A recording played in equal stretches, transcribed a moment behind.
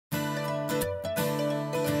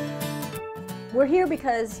We're here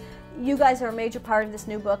because you guys are a major part of this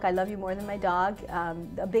new book, I Love You More Than My Dog.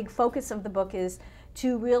 A big focus of the book is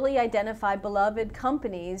to really identify beloved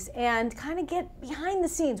companies and kind of get behind the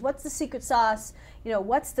scenes. What's the secret sauce? You know,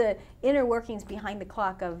 what's the inner workings behind the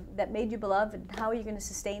clock of that made you beloved, and how are you going to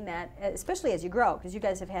sustain that, especially as you grow? Because you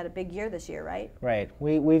guys have had a big year this year, right? Right.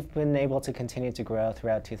 We've been able to continue to grow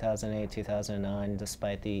throughout 2008, 2009,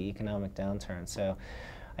 despite the economic downturn. So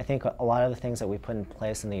I think a lot of the things that we put in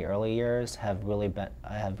place in the early years have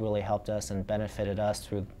really helped us and benefited us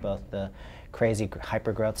through both the crazy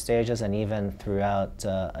hyper-growth stages and even throughout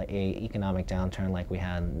a economic downturn like we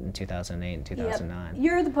had in 2008 and 2009. Yep.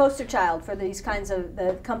 You're the poster child for these kinds of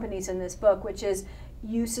the companies in this book, which is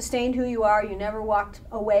you sustained who you are, you never walked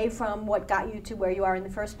away from what got you to where you are in the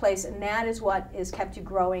first place, and that is what has kept you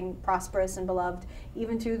growing, prosperous, and beloved,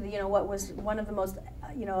 even through the, what was one of the most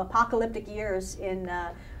apocalyptic years in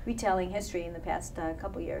retailing history in the past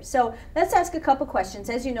couple years. So let's ask a couple questions.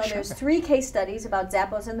 As you know, Sure. There's 3 case studies about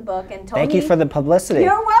Zappos in the book, and Tony, thank you for the publicity.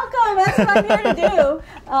 You're welcome. That's what I'm here to do.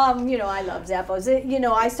 I love Zappos.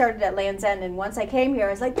 I started at Land's End, and once I came here,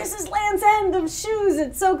 I was like, "This is Land's End of shoes.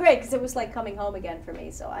 It's so great," because it was like coming home again for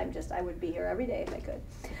me. So I would be here every day if I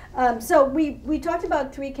could. So we talked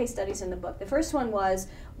about 3 case studies in the book. The first one was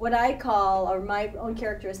what I call, or my own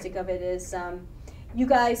characteristic of it is. You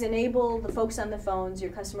guys enable the folks on the phones,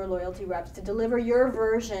 your customer loyalty reps, to deliver your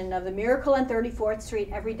version of the miracle on 34th Street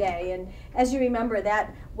every day. And as you remember,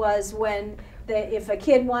 that was when if a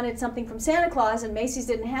kid wanted something from Santa Claus and Macy's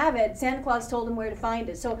didn't have it, Santa Claus told him where to find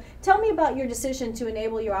it. So tell me about your decision to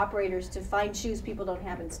enable your operators to find shoes people don't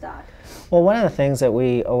have in stock. Well, one of the things that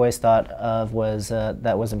we always thought of was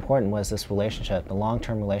that was important was this relationship, the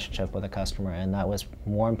long-term relationship with a customer, and that was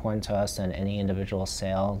more important to us than any individual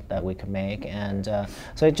sale that we could make. And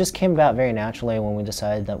so it just came about very naturally when we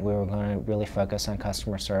decided that we were going to really focus on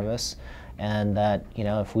customer service, and that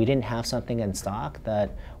if we didn't have something in stock, that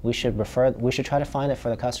we should try to find it for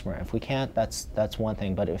the customer. If we can't, that's one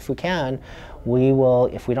thing. But if we can, we will.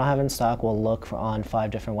 If we don't have it in stock, we'll look on 5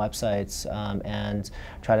 different websites and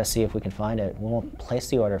try to see if we can find it. We won't place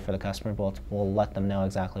the order for the customer, but we'll let them know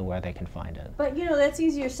exactly where they can find it. But that's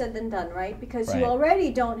easier said than done, right? Because Right. You already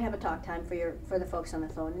don't have a talk time for the folks on the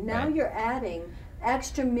phone, and now Right. You're adding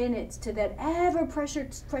extra minutes to that ever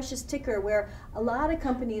precious ticker, where a lot of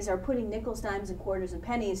companies are putting nickels, dimes, and quarters and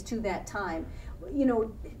pennies to that time.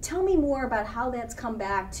 Tell me more about how that's come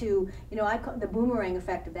back to, I call the boomerang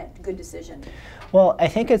effect of that good decision. Well, I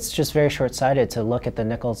think it's just very short-sighted to look at the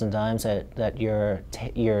nickels and dimes that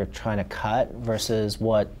you're trying to cut versus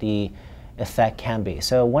what the effect can be.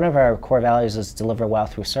 So one of our core values is deliver wow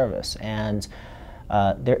through service, and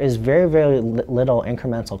there is very, very little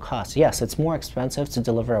incremental cost. Yes, it's more expensive to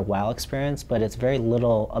deliver a wow experience, but it's very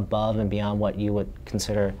little above and beyond what you would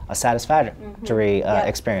consider a satisfactory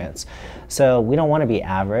experience. So we don't want to be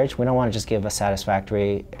average. We don't want to just give a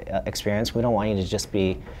satisfactory experience. We don't want you to just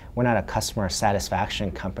be, we're not a customer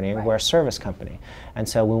satisfaction company, Right. We're a service company. And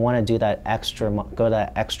so we want to do that go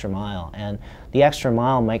that extra mile. And the extra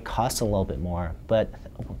mile might cost a little bit more, but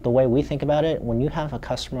the way we think about it, when you have a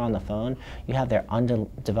customer on the phone, you have their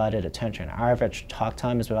undivided attention. Our average talk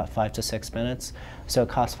time is about 5 to 6 minutes, so it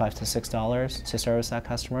costs $5 to $6 to service that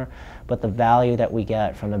customer. But the value that we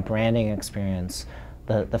get from the branding experience,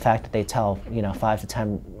 the fact that they tell 5 to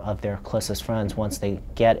 10 of their closest friends once they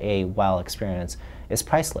get a wow experience, is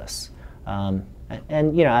priceless. And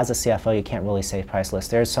as a CFO, you can't really say priceless.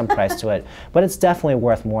 There's some price to it, but it's definitely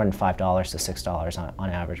worth more than $5 to $6 on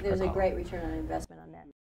average per call. There's a great return on investment on that.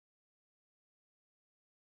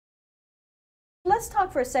 Let's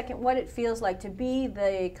talk for a second what it feels like to be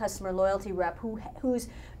the customer loyalty rep who's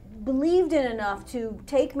believed in enough to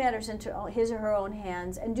take matters into his or her own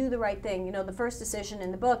hands and do the right thing. The first decision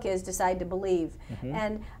in the book is decide to believe. Mm-hmm.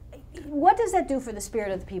 And what does that do for the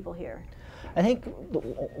spirit of the people here? I think,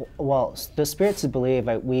 well, the spirit to believe,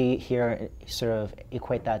 we here sort of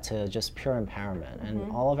equate that to just pure empowerment. Mm-hmm.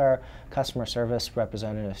 And all of our customer service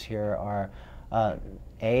representatives here are,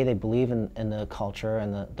 they believe in the culture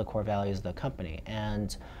and the core values of the company.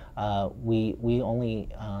 And we only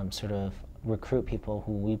sort of recruit people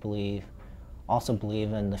who we also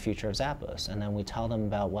believe in the future of Zappos. And then we tell them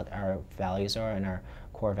about what our values are and our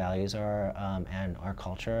core values are and our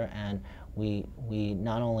culture. And we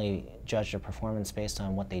not only judge their performance based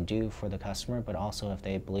on what they do for the customer, but also if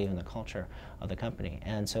they believe in the culture of the company.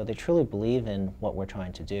 And so they truly believe in what we're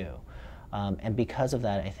trying to do. And because of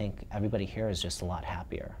that, I think everybody here is just a lot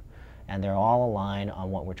happier. And they're all aligned on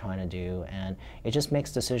what we're trying to do. And it just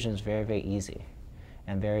makes decisions very, very easy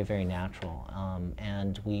and very, very natural.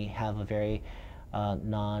 And we have a very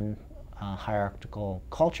hierarchical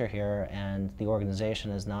culture here, and the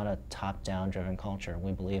organization is not a top-down driven culture.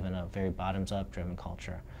 We believe in a very bottoms-up driven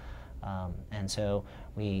culture. And so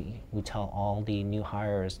we tell all the new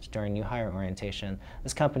hires during new hire orientation,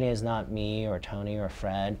 this company is not me or Tony or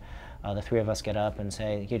Fred. The three of us get up and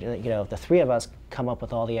say, you know, if the three of us come up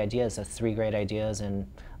with all the ideas, that's 3 great ideas in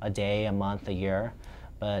a day, a month, a year.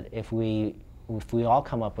 But if we all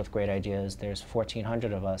come up with great ideas, there's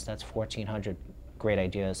 1,400 of us, that's 1,400 great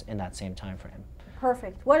ideas in that same time frame.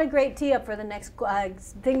 Perfect. What a great tee up for the next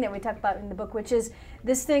thing that we talk about in the book, which is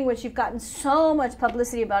this thing which you've gotten so much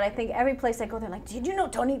publicity about. I think every place I go, they're like, did you know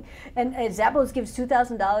Tony? And Zappos gives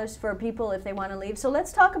 $2,000 for people if they want to leave. So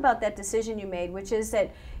let's talk about that decision you made, which is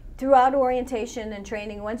that throughout orientation and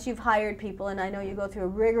training, once you've hired people, and I know you go through a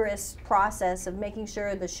rigorous process of making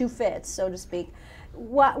sure the shoe fits, so to speak,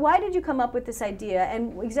 why did you come up with this idea,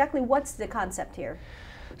 and exactly what's the concept here?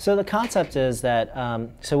 So the concept is that,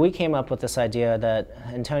 so we came up with this idea that,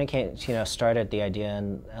 and Tony started the idea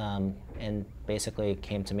and basically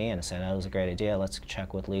came to me and said, that was a great idea, let's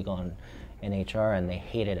check with legal and HR, and they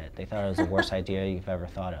hated it. They thought it was the worst idea you've ever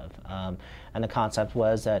thought of. And the concept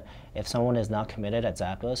was that if someone is not committed at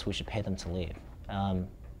Zappos, we should pay them to leave.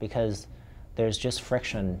 Because there's just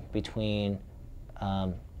friction between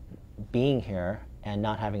being here and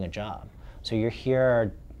not having a job. So you're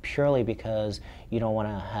here purely because you don't want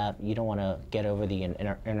to get over the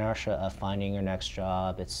inertia of finding your next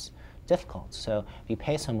job. It's difficult. So if you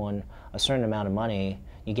pay someone a certain amount of money,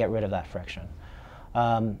 you get rid of that friction.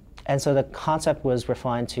 And so the concept was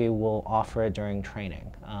refined to, we'll offer it during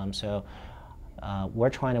training. We're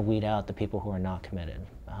trying to weed out the people who are not committed.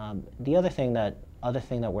 The other thing that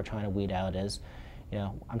we're trying to weed out is,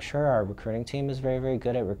 I'm sure our recruiting team is very, very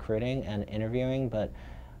good at recruiting and interviewing, but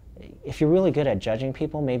if you're really good at judging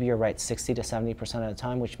people, maybe you're right 60 to 70% of the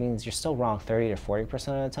time, which means you're still wrong 30 to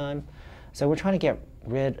 40% of the time. So we're trying to get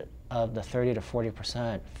rid of the 30 to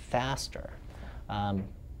 40% faster.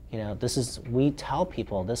 We tell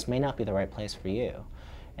people this may not be the right place for you,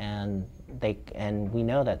 and we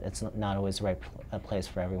know that it's not always the right place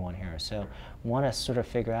for everyone here. So we want to sort of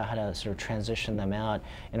figure out how to sort of transition them out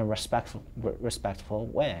in a respectful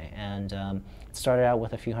way. And it started out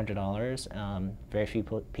with a few $100s. Very few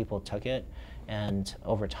people took it, and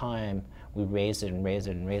over time we raised it and raised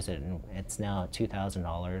it and raised it, and it's now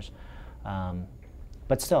 $2,000.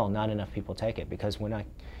 But still, not enough people take it because we're not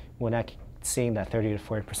seeing that 30 to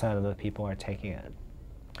 40% of the people are taking it.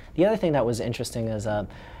 The other thing that was interesting is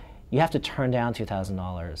you have to turn down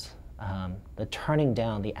 $2,000. The turning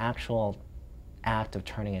down, the actual act of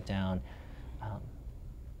turning it down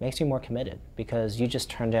makes you more committed because you just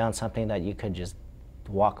turn down something that you could just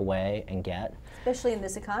walk away and get. Especially in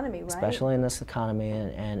this economy, right? Especially in this economy,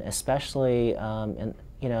 and especially,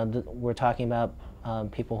 we're talking about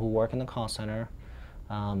people who work in the call center.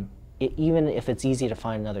 Even if it's easy to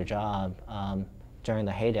find another job during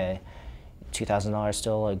the heyday, $2,000 is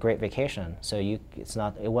still a great vacation. So it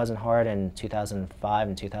wasn't hard in 2005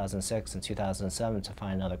 and 2006 and 2007 to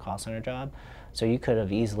find another call center job. So you could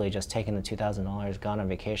have easily just taken the $2,000, gone on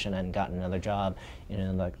vacation, and gotten another job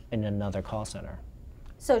in another call center.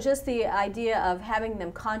 So just the idea of having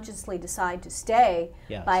them consciously decide to stay,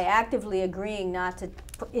 yes, by actively agreeing not to,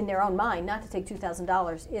 in their own mind, not to take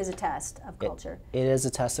 $2,000 is a test of culture. It is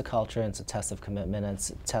a test of culture, and it's a test of commitment, and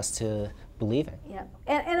it's a test to believing. Yeah,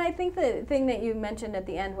 and I think the thing that you mentioned at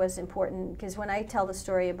the end was important, because when I tell the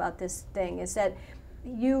story about this thing is that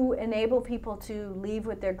you enable people to leave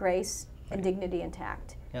with their grace and dignity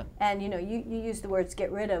intact. Yeah. And you use the words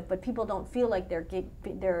get rid of, but people don't feel like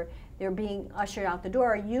they're being ushered out the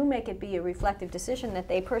door. You make it be a reflective decision that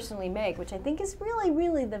they personally make, which I think is really,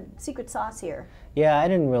 really the secret sauce here. Yeah, I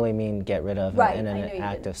didn't really mean get rid of, right, in an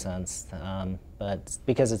active sense, but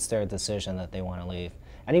because it's their decision that they want to leave.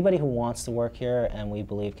 Anybody who wants to work here and we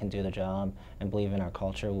believe can do the job and believe in our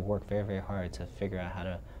culture, we work very, very hard to figure out how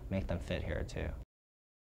to make them fit here too.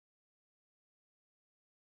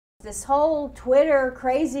 This whole Twitter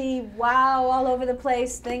crazy, wow, all over the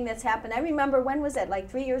place thing that's happened. I remember, when was that, like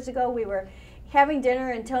 3 years ago, we were having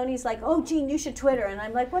dinner and Tony's like, oh, Jeanne, you should Twitter. And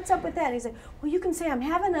I'm like, what's up with that? And he's like, well, you can say I'm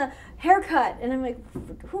having a haircut. And I'm like,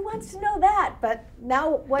 who wants to know that? But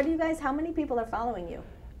now, how many people are following you?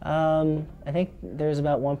 I think there's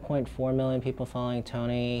about 1.4 million people following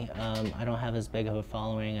Tony. I don't have as big of a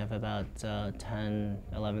following. I have about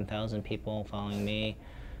 11,000 people following me.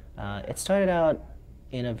 It started out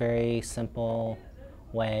in a very simple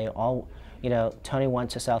way. Tony went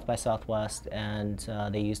to South by Southwest, and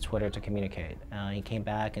they used Twitter to communicate. He came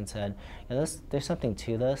back and said, there's something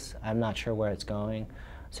to this. I'm not sure where it's going.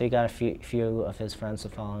 So he got a few of his friends to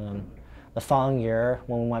follow him. The following year,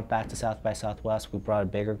 when we went back to South by Southwest, we brought a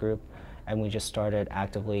bigger group, and we just started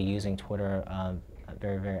actively using Twitter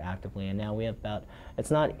very, very actively. And now we have about, it's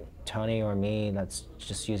not Tony or me that's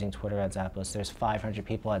just using Twitter at Zappos. There's 500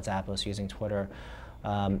 people at Zappos using Twitter.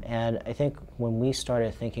 And I think when we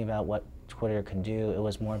started thinking about what Twitter can do, it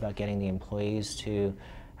was more about getting the employees to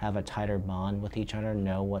have a tighter bond with each other,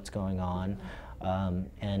 know what's going on,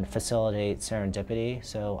 and facilitate serendipity.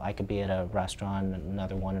 So I could be at a restaurant,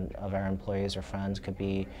 another one of our employees or friends could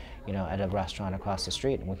be, at a restaurant across the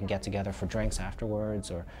street, and we can get together for drinks afterwards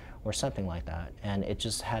or something like that. And it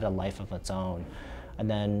just had a life of its own. And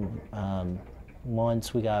then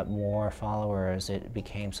once we got more followers, it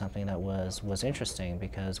became something that was interesting,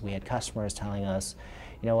 because we had customers telling us,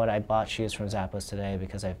 you know what, I bought shoes from Zappos today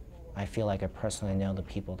because I feel like I personally know the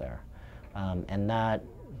people there. And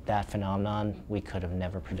that phenomenon we could have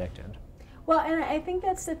never predicted. Well, and I think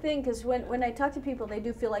that's the thing, because when I talk to people, they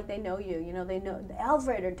do feel like they know you. They know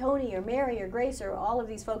Alfred or Tony or Mary or Grace or all of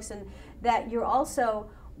these folks, and that you're also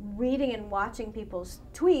reading and watching people's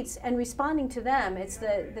tweets and responding to them. It's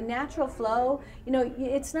the natural flow.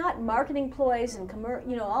 It's not marketing ploys and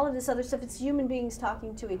all of this other stuff. It's human beings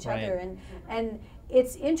talking to each other, and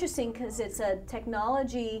it's interesting because it's a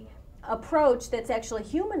technology approach that's actually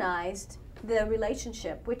humanized the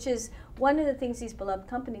relationship, which is one of the things these beloved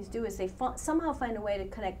companies do, is they somehow find a way to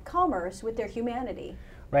connect commerce with their humanity.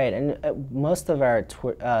 Right, and most of our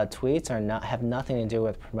tweets have nothing to do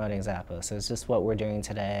with promoting Zappos. It's just what we're doing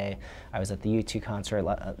today. I was at the U2 concert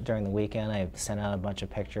during the weekend. I sent out a bunch of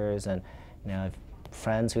pictures, and I have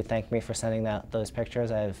friends who thank me for sending those pictures.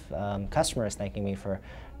 I have customers thanking me for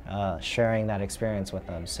sharing that experience with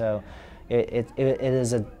them. So it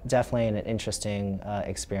is definitely an interesting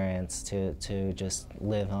experience to just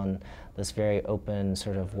live on this very open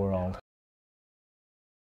sort of world.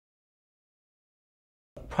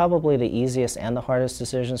 Probably the easiest and the hardest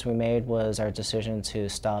decisions we made was our decision to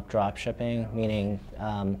stop drop shipping, meaning,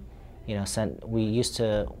 we used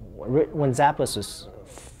to, when Zappos was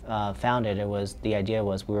founded, the idea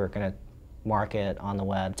was we were going to market on the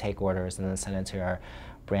web, take orders, and then send it to our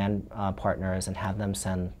brand partners and have them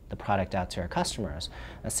send the product out to our customers.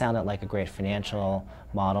 That sounded like a great financial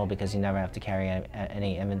model because you never have to carry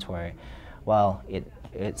any inventory. Well,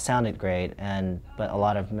 it sounded great, but a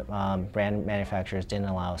lot of brand manufacturers didn't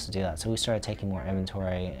allow us to do that. So we started taking more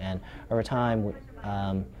inventory, and over time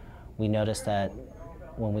we noticed that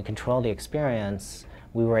when we control the experience,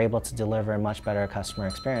 we were able to deliver a much better customer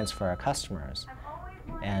experience for our customers.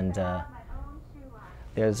 And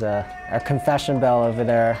there's our confession bell over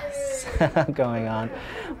there going on.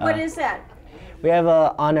 What is that? We have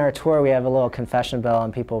on our tour, we have a little confession bell,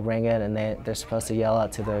 and people ring it, and they're supposed to yell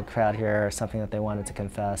out to the crowd here or something that they wanted to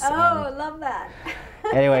confess. Oh, love that.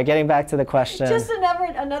 Anyway, getting back to the question. Just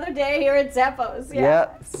another day here at Zappos. Yeah.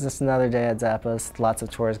 Yep, it's just another day at Zappos. Lots of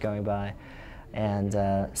tours going by. And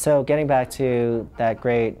so getting back to that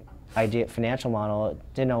great idea financial model,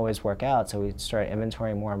 it didn't always work out, so we started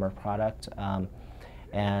inventorying more of our product.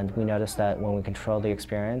 And we noticed that when we controlled the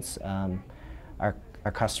experience,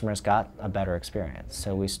 our customers got a better experience.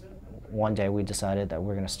 So one day we decided that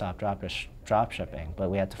we're going to stop drop shipping, but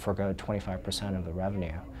we had to forego 25% of the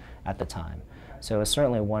revenue at the time. So it was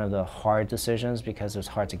certainly one of the hard decisions because it was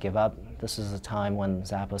hard to give up. This is a time when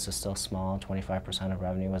Zappos is still small, 25% of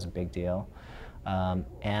revenue was a big deal.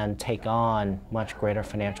 And take on much greater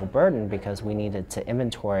financial burden because we needed to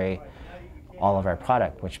inventory all of our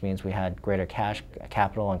product, which means we had greater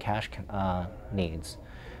capital and cash needs.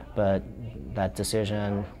 But that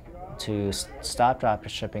decision to stop drop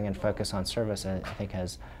shipping and focus on service, I think,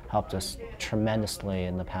 has helped us tremendously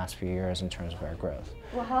in the past few years in terms of our growth.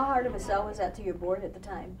 Well, how hard of a sell was that to your board at the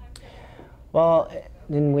time? Well,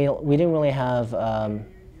 we didn't really have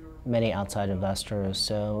many outside investors,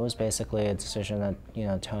 so it was basically a decision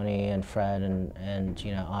that Tony and Fred and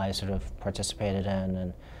I sort of participated in,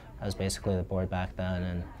 and I was basically the board back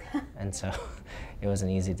then, and so it was an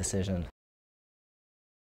easy decision.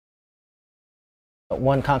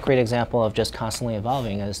 One concrete example of just constantly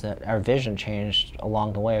evolving is that our vision changed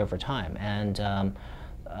along the way over time. And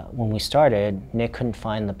when we started, Nick couldn't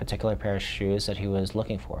find the particular pair of shoes that he was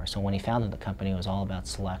looking for. So when he founded the company, it was all about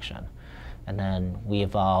selection. And then we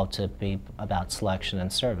evolved to be about selection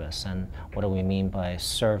and service. And what do we mean by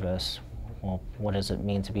service? Well, what does it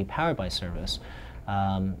mean to be powered by service?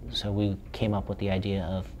 So we came up with the idea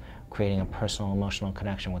of creating a personal, emotional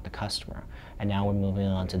connection with the customer. And now we're moving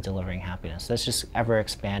on to delivering happiness. That's just ever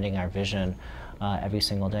expanding our vision every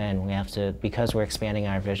single day. And we have to, because we're expanding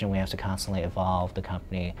our vision, we have to constantly evolve the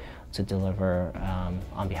company to deliver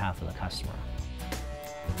on behalf of the customer.